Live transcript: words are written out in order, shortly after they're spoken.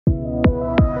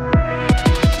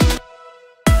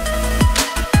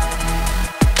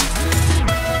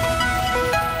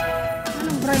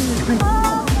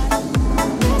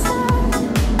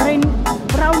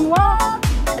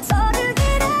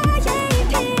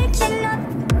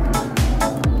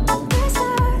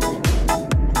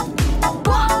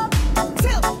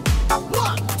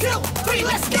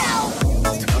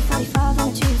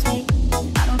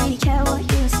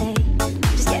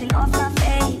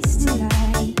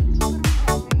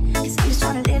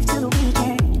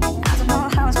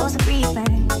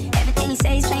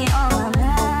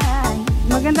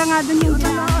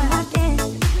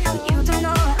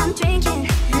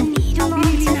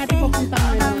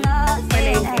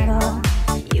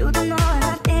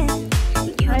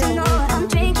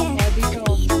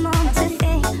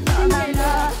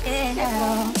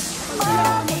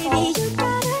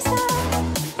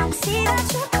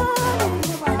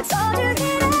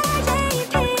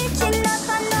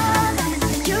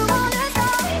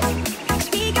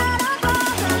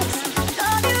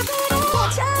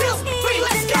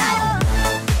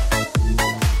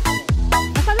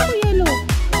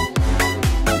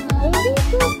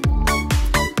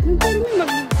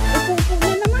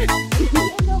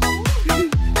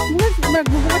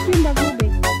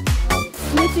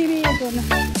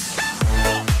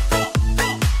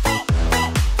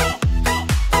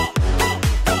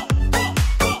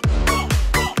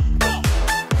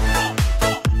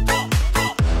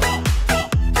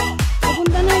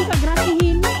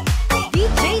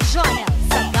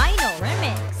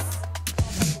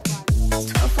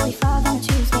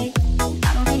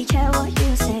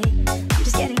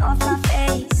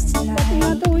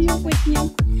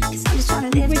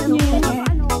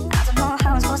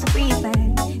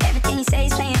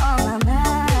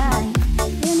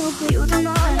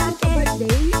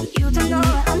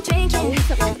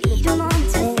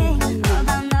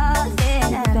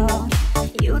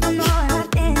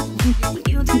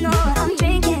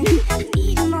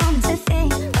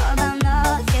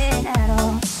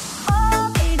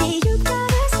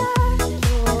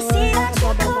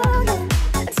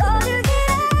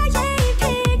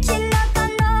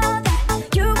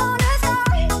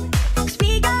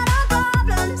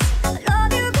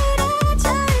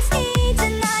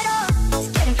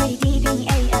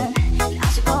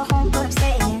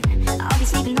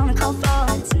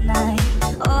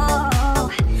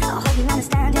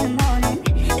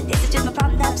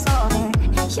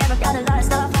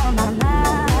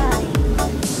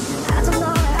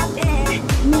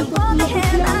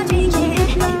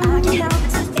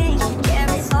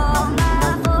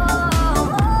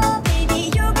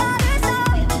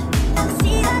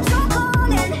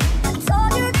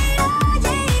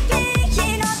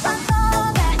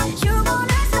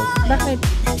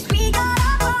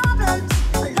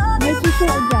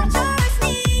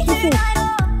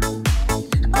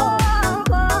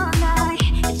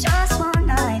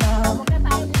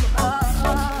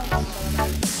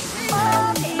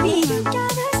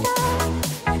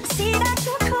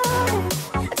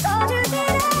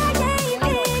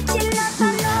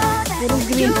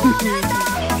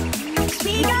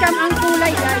Scam ang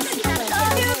kulay, guys.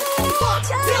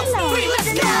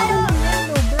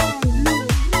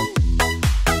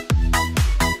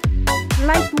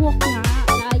 Light walk nga.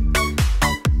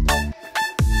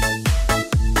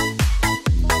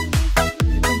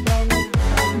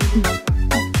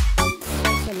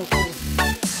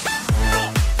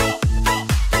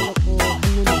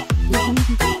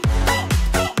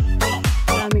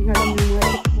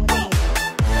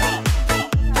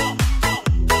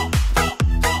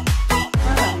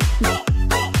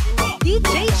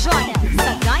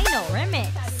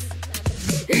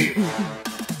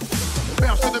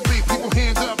 Bounce to the beat, people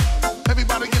hands up.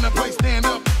 Everybody in the place stand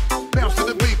up. Bounce to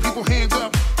the beat, people hands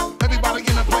up. Everybody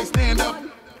in the place stand up.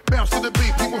 Bounce to the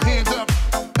beat, people hands up.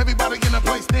 Everybody in the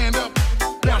place stand up.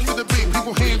 Bounce to the beat,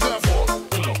 people hands up.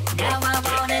 Now I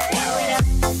wanna do it up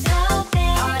so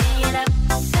big, party it up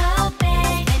so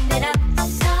big, end it up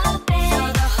so big, so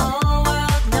the whole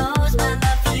world knows my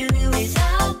love for you is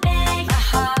so big. My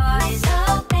heart is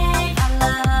so big, I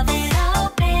love it so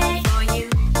big. For you,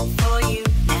 for you.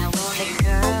 Now want a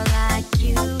girl like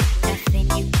you, nothing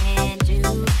you can do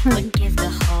but give the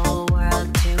whole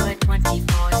world to her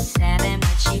 24/7.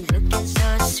 But she looking so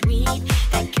sweet,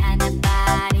 that kind of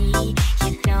body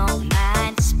you don't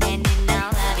mind spending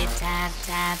all of your time.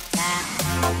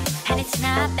 And it's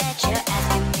not that you're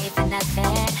asking me for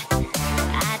nothing,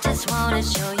 I just wanna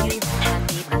show you how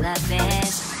deep my love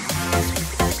is. 'Cause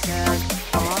with those girls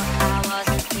before I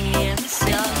wasn't feeling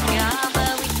so young,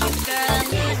 but with you girl I'm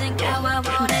losing. Now I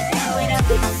wanna do it up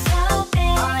so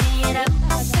big, party it up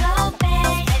so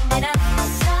big, end it up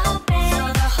so big, so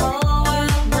the whole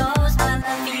world knows my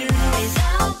love for you is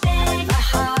so big. My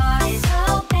heart is so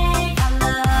big, I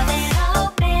love it so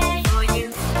big. For you,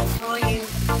 for you.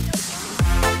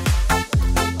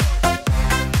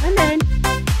 And then,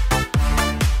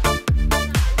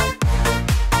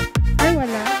 ay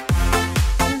wala.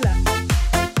 Wala.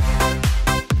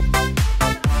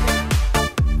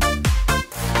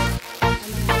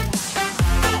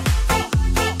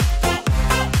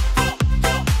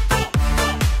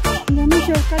 Ang dami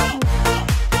shortcut mo.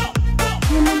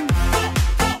 Yun na.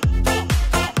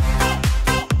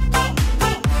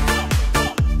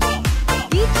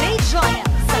 DJ Joya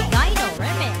sa Dino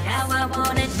Remix. Now I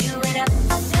wanna do it up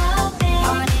so big,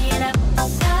 party it up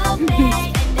so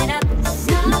big, end it up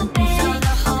so big, so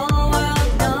the whole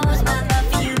world knows my love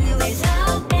for you is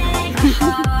so big. My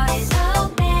heart is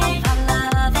so big, I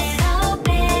love it so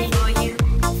big. For you,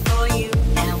 for you.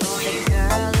 Now want a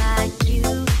girl like you,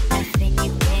 nothing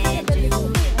you can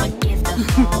do but give the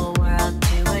whole world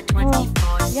to her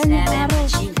 24/7. But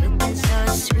she looking so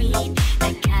sweet,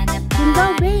 that kind of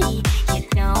body you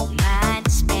don't mind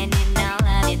spending all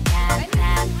of your time.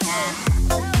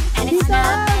 And it's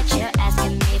not that you're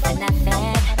asking me for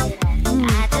nothing,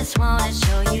 I just wanna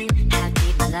show you how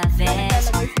deep my love is.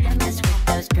 'Cause with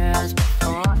those girls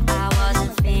before I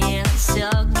wasn't feeling so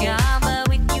gone, but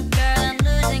with you girl I'm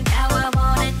losing. Now I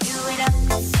wanna do it up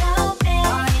so big,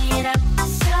 party it up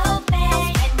so big,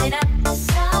 end it up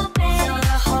so big, so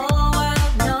the whole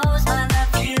world knows my love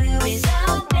for you is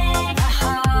so big. My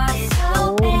heart is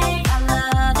so big, I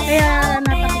love it Kaya so big.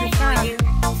 napagod ka.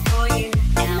 For you,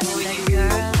 now with a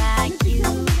girl like you,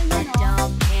 I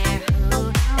don't care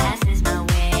who passes my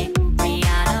way,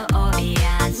 Rihanna or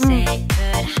Beyonce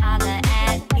could holler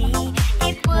at me.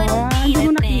 It wouldn't be hindi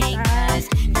a mo thing, nakita. 'cause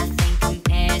nothing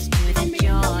compares to the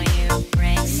joy you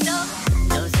bring. So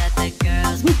those other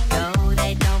girls go,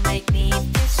 they don't make me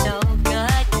feel so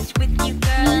good. 'Cause with you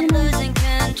girl I'm losing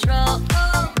control.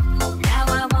 Now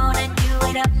I wanna do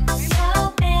it up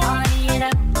so big, party it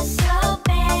up so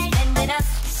big, end it up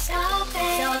so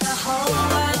big, so the whole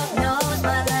world knows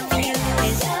my love for you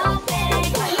is so big.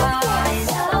 My heart is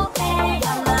so big,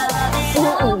 I love it so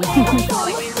big. For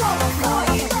you, for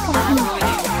you, I want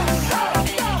it so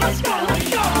big, 'cause girl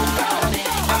you're so big,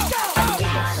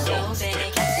 so big,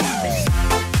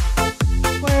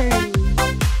 Word.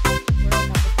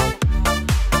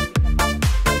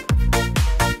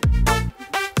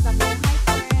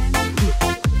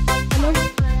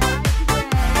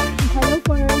 Hello,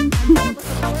 friend.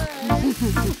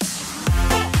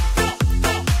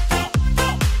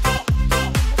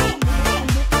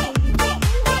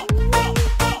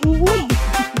 Uud.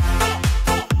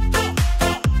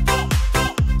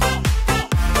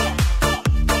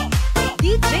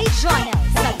 DJ Joya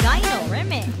sa Dino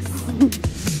Remix.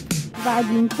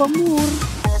 Baging pamur.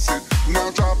 Now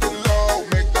drop it low,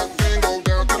 make that thing go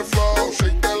down to the floor.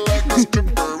 Shake that like a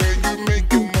stripper, and you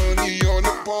making money on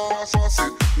the pause.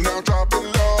 Now drop it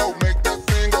low, make that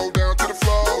thing go down to the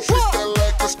floor. Shake that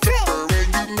like a stripper, and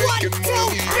you making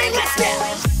money on the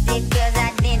pause.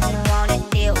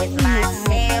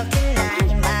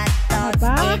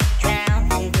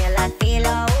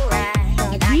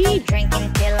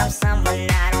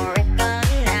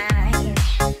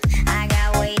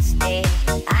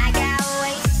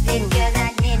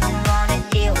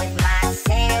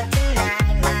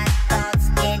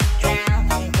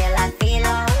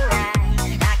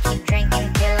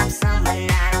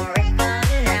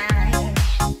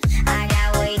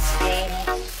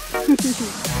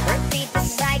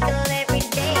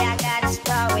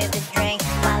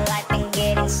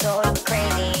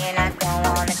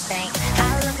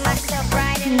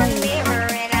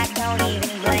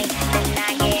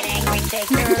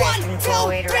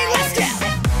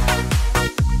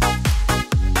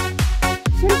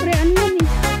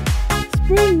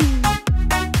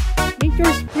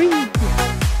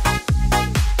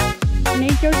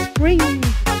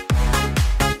 Ring.